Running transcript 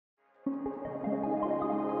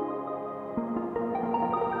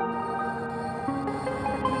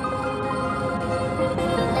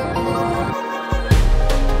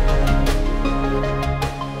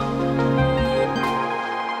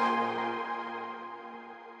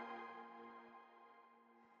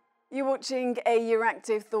You're watching a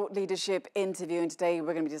Euractiv Thought Leadership interview, and today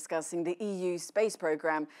we're going to be discussing the EU space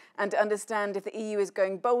programme. And to understand if the EU is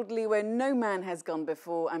going boldly where no man has gone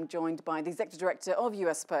before, I'm joined by the Executive Director of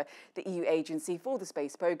EUSPA, the EU agency for the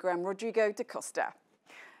space programme, Rodrigo da Costa.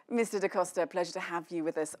 Mr. da Costa, pleasure to have you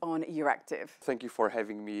with us on Euractiv. Thank you for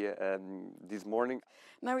having me this morning.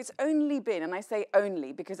 Now, it's only been, and I say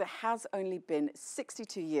only because it has only been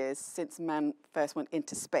 62 years since man first went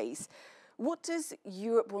into space. What does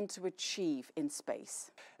Europe want to achieve in space?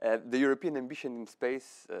 The European ambition in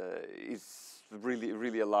space is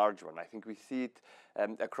really a large one. I think we see it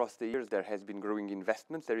across the years. There has been growing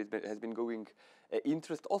investments, has been growing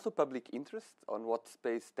interest, also public interest on what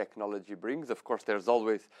space technology brings. Of course, there's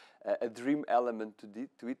always a dream element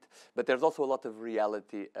to it, but there's also a lot of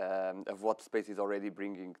reality of what space is already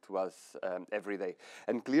bringing to us every day.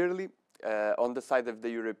 And clearly, on the side of the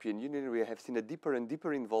European Union, we have seen a deeper and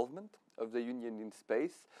deeper involvement of the Union in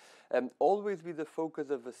space, always with the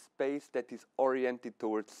focus of a space that is oriented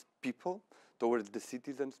towards people, towards the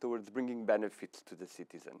citizens, towards bringing benefits to the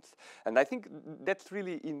citizens. And I think that's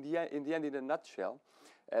really, in the end, in a nutshell,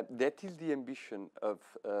 that is the ambition of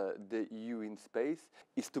the EU in space,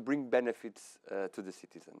 is to bring benefits to the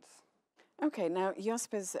citizens. Okay, now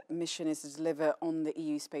EUSPA's mission is to deliver on the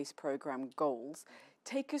EU space programme goals.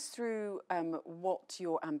 Take us through what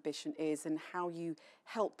your ambition is and how you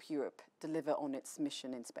help Europe deliver on its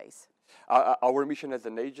mission in space. Our mission as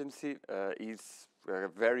an agency is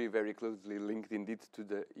very closely linked indeed to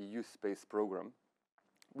the EU space programme,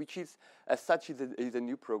 which is, as such, is a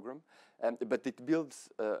new programme, but it builds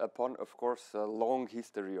upon, of course, a long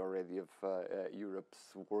history already of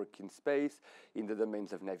Europe's work in space, in the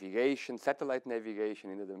domains of navigation, satellite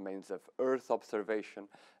navigation, in the domains of Earth observation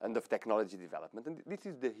and of technology development. And this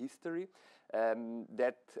is the history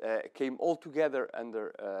that came all together under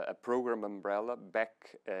a programme umbrella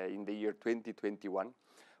back in the year 2021,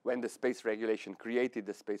 when the space regulation created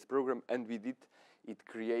the space programme, and with it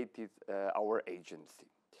created our agency.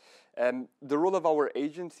 The role of our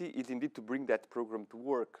agency is indeed to bring that program to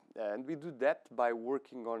work, and we do that by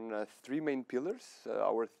working on three main pillars,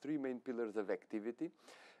 our three main pillars of activity,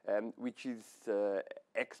 which is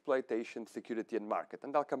exploitation, security and market.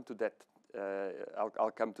 And I'll come to that.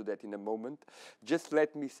 I'll come to that in a moment. Just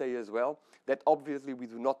let me say as well that obviously we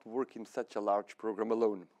do not work in such a large program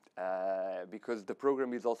alone. Because the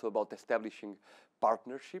program is also about establishing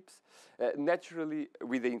partnerships, naturally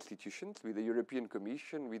with the institutions, with the European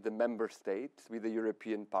Commission, with the member states, with the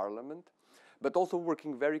European Parliament, but also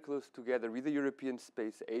working very close together with the European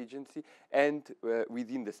Space Agency and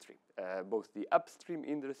with industry, both the upstream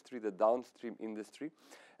industry, the downstream industry.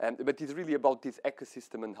 But it's really about this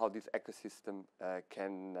ecosystem and how this ecosystem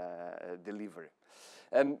can deliver.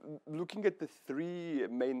 Looking at the three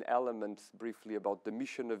main elements briefly about the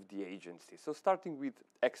mission of the agency. So starting with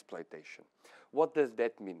exploitation. What does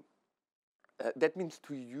that mean? That means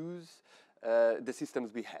to use the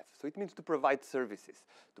systems we have. So it means to provide services,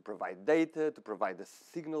 to provide data, to provide the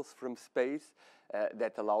signals from space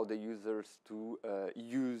that allow the users to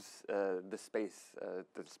use the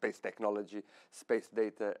space technology, space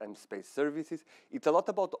data and space services. It's a lot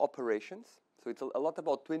about operations. So it's a lot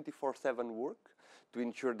about 24/7 work to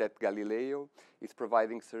ensure that Galileo is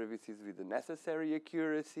providing services with the necessary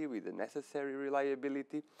accuracy, with the necessary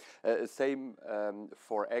reliability. Same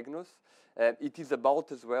for EGNOS. It is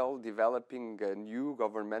about as well developing a new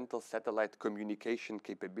governmental satellite communication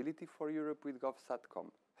capability for Europe with GOVSATCOM.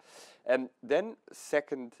 And then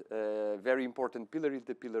second very important pillar is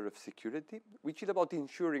the pillar of security, which is about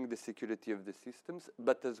ensuring the security of the systems,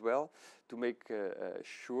 but as well to make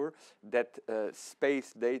sure that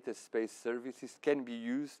space data, space services can be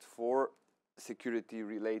used for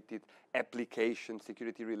security-related applications,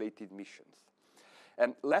 security-related missions.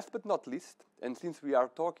 And last but not least, and since we are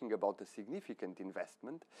talking about a significant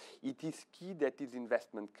investment, it is key that this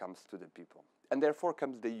investment comes to the people. And therefore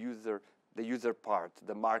comes the user part,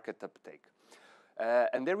 the market uptake.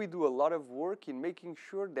 And there we do a lot of work in making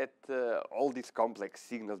sure that all these complex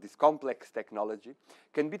signals, this complex technology,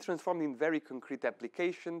 can be transformed in very concrete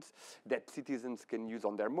applications that citizens can use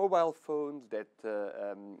on their mobile phones, that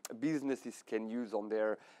businesses can use on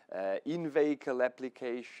their in-vehicle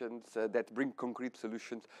applications, that bring concrete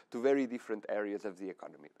solutions to very different areas of the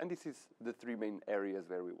economy. And this is the three main areas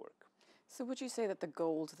where we work. So would you say that the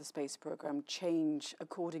goals of the space programme change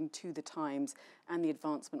according to the times and the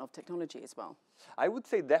advancement of technology as well? I would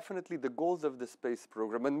say definitely the goals of the space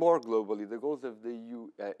programme, and more globally, the goals of the EU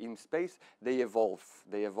in space, they evolve.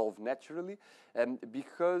 They evolve naturally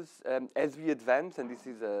because as we advance, and this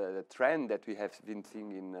is a trend that we have been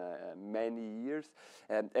seeing in many years,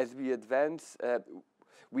 as we advance,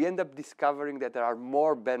 we end up discovering that there are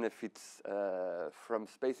more benefits from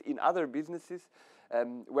space in other businesses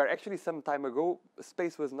where actually some time ago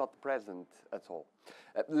space was not present at all.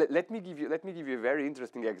 Let me give you a very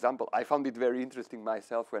interesting example. I found it very interesting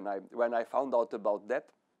myself when I found out about that,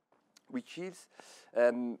 which is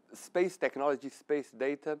space technology, space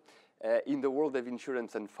data in the world of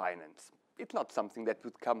insurance and finance. It's not something that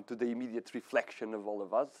would come to the immediate reflection of all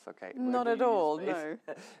of us, okay? Not at all, no.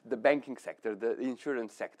 The banking sector, the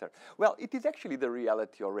insurance sector. Well, it is actually the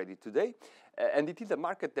reality already today, and it is a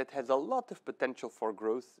market that has a lot of potential for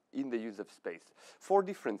growth in the use of space for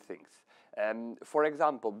different things. For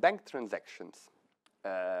example, bank transactions,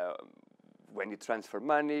 when you transfer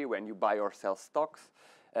money, when you buy or sell stocks,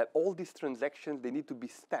 all these transactions, they need to be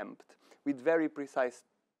stamped with very precise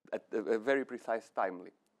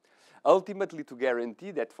timely. Ultimately, to guarantee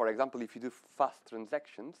that, for example, if you do fast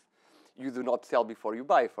transactions, you do not sell before you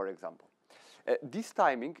buy, for example. This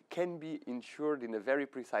timing can be ensured in a very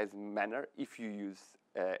precise manner if you use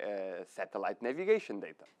satellite navigation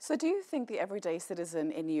data. So do you think the everyday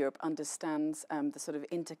citizen in Europe understands the sort of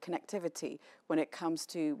interconnectivity when it comes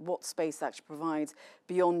to what space actually provides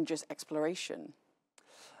beyond just exploration?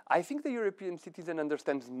 I think the European citizen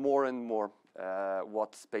understands more and more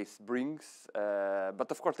what space brings,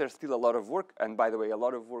 but of course there's still a lot of work, and by the way, a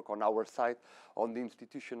lot of work on our side, on the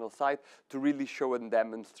institutional side, to really show and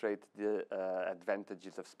demonstrate the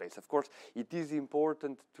advantages of space. Of course, it is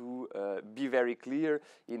important to be very clear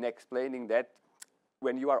in explaining that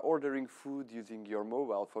when you are ordering food using your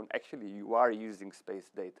mobile phone, actually you are using space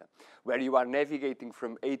data. Where you are navigating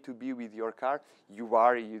from A to B with your car, you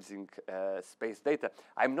are using space data.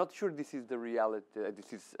 I'm not sure this is the reality,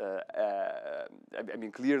 this is, I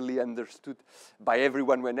mean, clearly understood by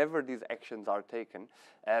everyone whenever these actions are taken.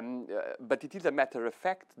 But it is a matter of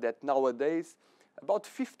fact that nowadays, about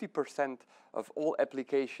 50% of all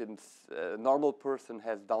applications a normal person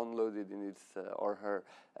has downloaded in his or her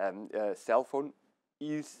cell phone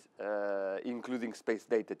is including space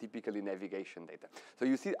data, typically navigation data. So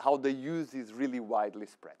you see how the use is really widely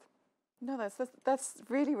spread. No, that's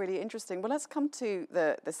really, really interesting. Well, let's come to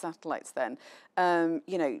the satellites then.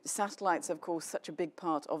 You know, satellites, of course, such a big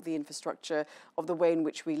part of the infrastructure, of the way in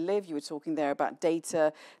which we live. You were talking there about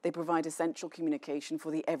data. They provide essential communication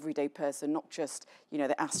for the everyday person, not just, you know,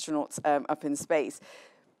 the astronauts up in space.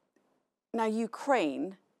 Now,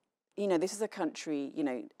 Ukraine, you know, this is a country, you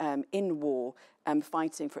know, in war,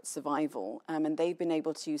 fighting for its survival, and they've been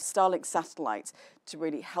able to use Starlink satellites to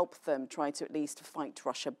really help them try to at least fight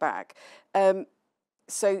Russia back.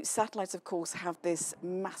 So satellites, of course, have this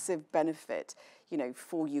massive benefit, you know,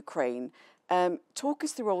 for Ukraine. Talk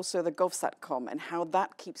us through also the GOVSATCOM and how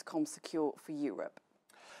that keeps comms secure for Europe.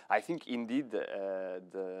 I think indeed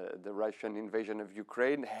the Russian invasion of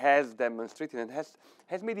Ukraine has demonstrated and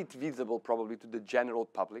has made it visible probably to the general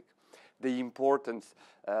public the importance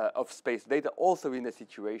of space data also in a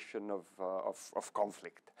situation of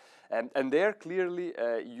conflict. And there clearly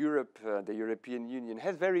Europe, the European Union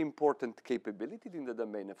has very important capabilities in the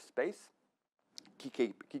domain of space.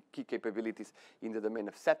 Key capabilities in the domain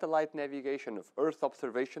of satellite navigation, of Earth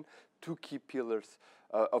observation, two key pillars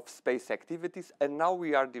of space activities. And now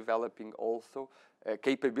we are developing also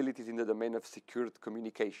capabilities in the domain of secured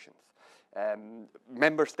communications. Some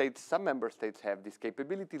member states have these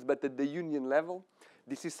capabilities, but at the Union level,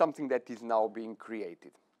 this is something that is now being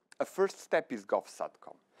created. A first step is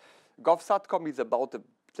GOVSATCOM. GOVSATCOM is about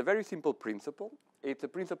it's a very simple principle. It's a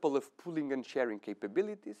principle of pooling and sharing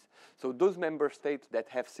capabilities. So those member states that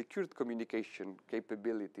have secured communication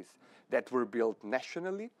capabilities that were built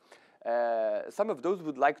nationally, some of those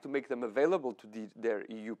would like to make them available to their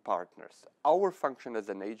EU partners. Our function as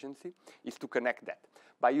an agency is to connect that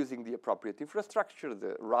by using the appropriate infrastructure,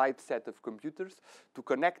 the right set of computers, to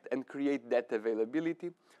connect and create that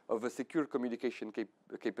availability of a secure communication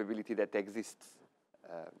capability that exists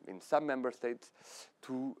in some member states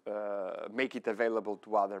to make it available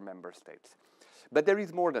to other member states. But there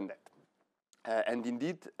is more than that. And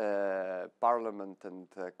indeed, Parliament and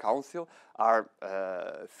Council are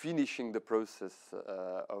finishing the process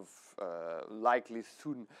of likely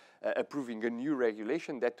soon approving a new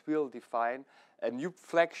regulation that will define a new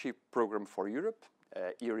flagship program for Europe,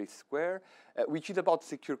 IRIS², which is about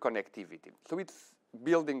secure connectivity. So it's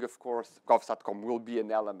building, of course, GOVSATCOM will be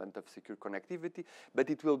an element of secure connectivity, but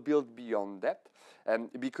it will build beyond that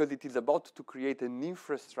because it is about to create an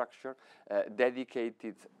infrastructure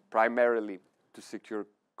dedicated primarily to secure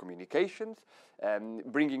communications,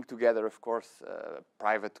 bringing together, of course,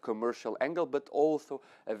 private commercial angle, but also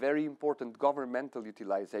a very important governmental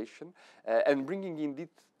utilization, and bringing indeed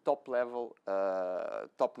top-level,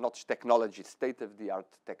 top-notch technologies, state-of-the-art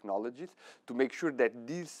technologies, to make sure that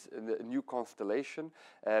this new constellation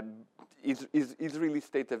is really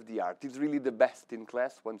state-of-the-art. It's really the best in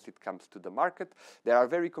class once it comes to the market. There are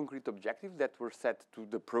very concrete objectives that were set to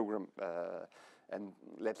the program and,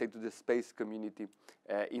 let's say, to the space community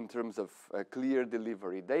in terms of clear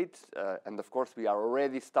delivery dates. And, of course, we are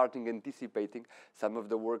already starting anticipating some of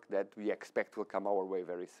the work that we expect will come our way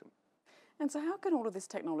very soon. And so how can all of this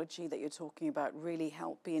technology that you're talking about really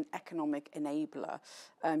help be an economic enabler,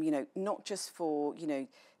 not just for,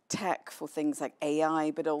 tech, for things like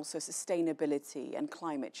AI, but also sustainability and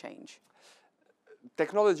climate change?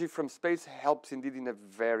 Technology from space helps indeed in a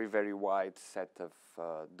very, very wide set of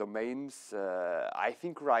domains. I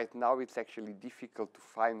think right now it's actually difficult to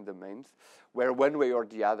find domains where one way or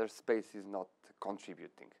the other space is not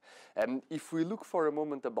contributing. And if we look for a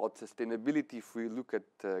moment about sustainability, if we look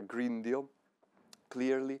at Green Deal,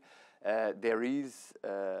 clearly there is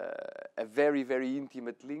a very, very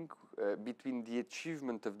intimate link between the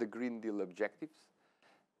achievement of the Green Deal objectives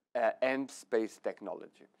and space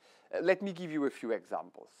technology. Let me give you a few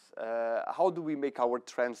examples. How do we make our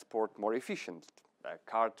transport more efficient?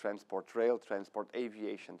 Car transport, rail transport,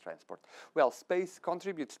 aviation transport. Well, space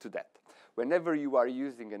contributes to that. Whenever you are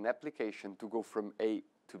using an application to go from A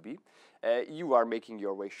to B, you are making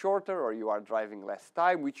your way shorter or you are driving less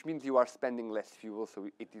time, which means you are spending less fuel, so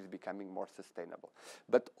it is becoming more sustainable.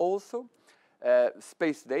 But also,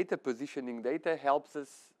 space data, positioning data helps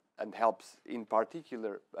us and helps in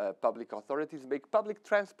particular public authorities make public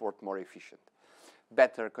transport more efficient.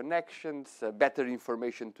 Better connections, better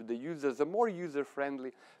information to the users, a more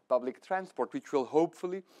user-friendly public transport, which will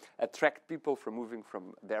hopefully attract people from moving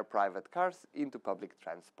from their private cars into public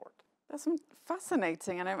transport. That's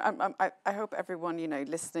fascinating, and I hope everyone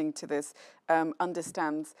listening to this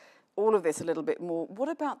understands all of this a little bit more. What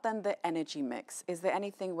about then the energy mix? Is there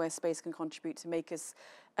anything where space can contribute to make us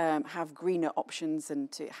have greener options and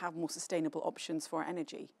to have more sustainable options for our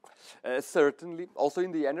energy? Certainly. Also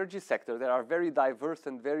in the energy sector, there are very diverse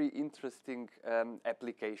and very interesting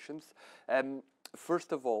applications.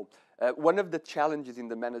 First of all, one of the challenges in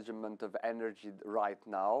the management of energy right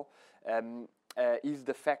now is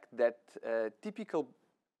the fact that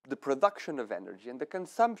the production of energy and the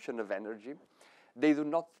consumption of energy, they do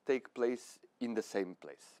not take place in the same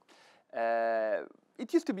place.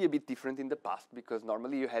 It used to be a bit different in the past because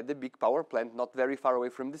normally you had a big power plant not very far away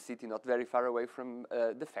from the city, not very far away from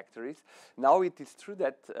the factories. Now it is true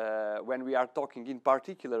that when we are talking in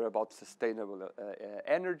particular about sustainable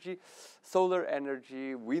energy, solar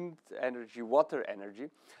energy, wind energy, water energy,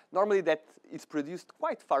 normally that is produced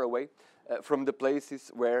quite far away from the places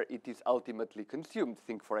where it is ultimately consumed.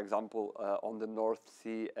 Think, for example, on the North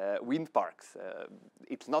Sea wind parks.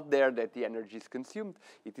 It's not there that the energy is consumed.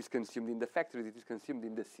 It is consumed in the factories. It is consumed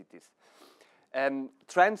in the cities.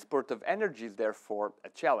 Transport of energy is therefore a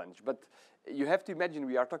challenge. But you have to imagine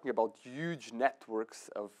we are talking about huge networks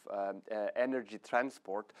of energy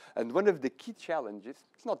transport. And one of the key challenges,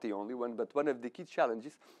 it's not the only one, but one of the key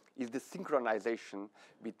challenges is the synchronization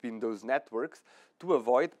between those networks to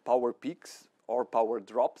avoid power peaks or power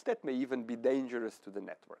drops that may even be dangerous to the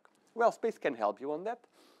network. Well, space can help you on that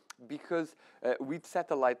because with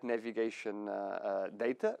satellite navigation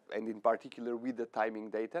data, and in particular with the timing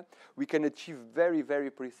data, we can achieve very,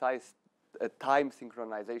 very precise time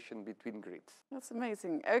synchronization between grids. That's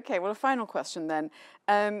amazing. Okay, well, a final question then.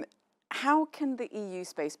 How can the EU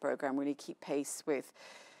space program really keep pace with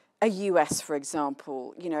a US, for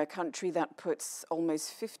example, a country that puts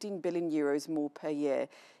almost 15 billion euros more per year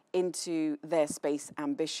into their space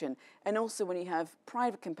ambition? And also when you have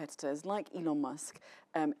private competitors like Elon Musk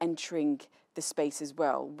entering the space as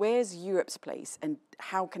well, where's Europe's place and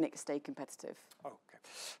how can it stay competitive? Okay,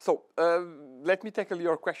 so let me tackle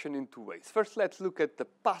your question in two ways. First, let's look at the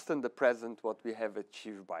past and the present, what we have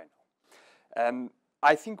achieved by now.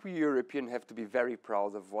 I think we Europeans have to be very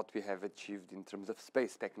proud of what we have achieved in terms of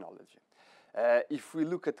space technology. If we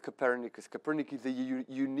look at Copernicus, Copernicus is a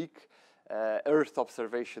unique Earth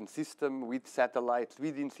observation system with satellites,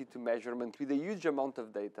 with in-situ measurement, with a huge amount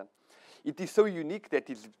of data. It is so unique that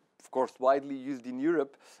it's, of course, widely used in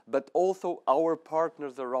Europe, but also our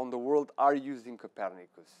partners around the world are using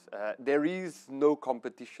Copernicus. There is no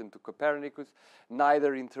competition to Copernicus,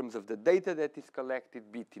 neither in terms of the data that is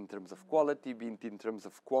collected, be it in terms of quality, be it in terms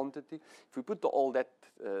of quantity. If we put all that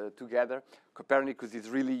together, Copernicus is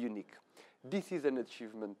really unique. This is an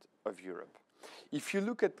achievement of Europe. If you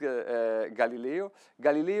look at Galileo,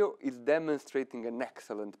 Galileo is demonstrating an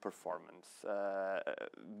excellent performance.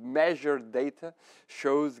 Measured data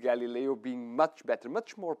shows Galileo being much better,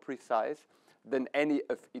 much more precise than any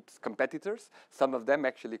of its competitors, some of them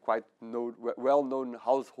actually quite well-known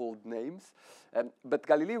household names. But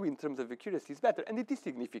Galileo, in terms of accuracy, is better, and it is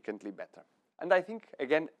significantly better. And I think,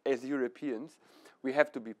 again, as Europeans, we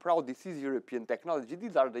have to be proud. This is European technology.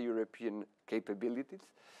 These are the European capabilities.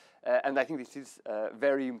 And I think this is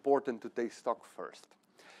very important to take stock first.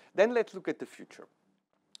 Then let's look at the future.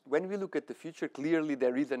 When we look at the future, clearly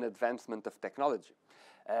there is an advancement of technology.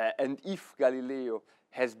 And if Galileo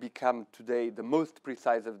has become today the most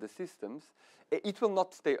precise of the systems, it will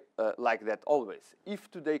not stay like that always.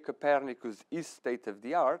 If today Copernicus is state of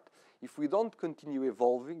the art, if we don't continue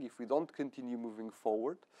evolving, if we don't continue moving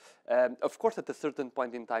forward, of course at a certain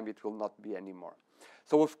point in time it will not be anymore.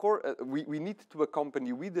 So of course we need to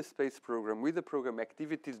accompany with the space program, with the program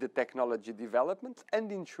activities, the technology developments,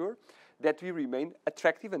 and ensure that we remain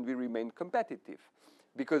attractive and we remain competitive.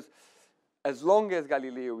 Because as long as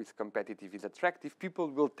Galileo is competitive, is attractive, people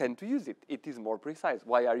will tend to use it. It is more precise.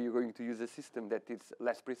 Why are you going to use a system that is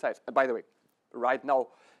less precise? And by the way, right now,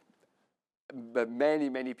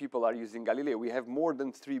 many people are using Galileo. We have more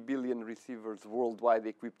than 3 billion receivers worldwide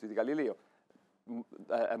equipped with Galileo.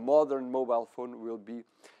 A modern mobile phone will be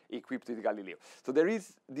equipped with Galileo. So there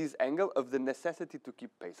is this angle of the necessity to keep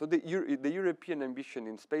pace. So the European ambition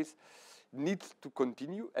in space needs to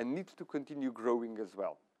continue and needs to continue growing as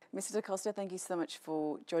well. Mr. da Costa, thank you so much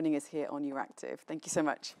for joining us here on Euractiv. Thank you so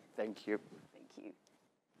much. Thank you.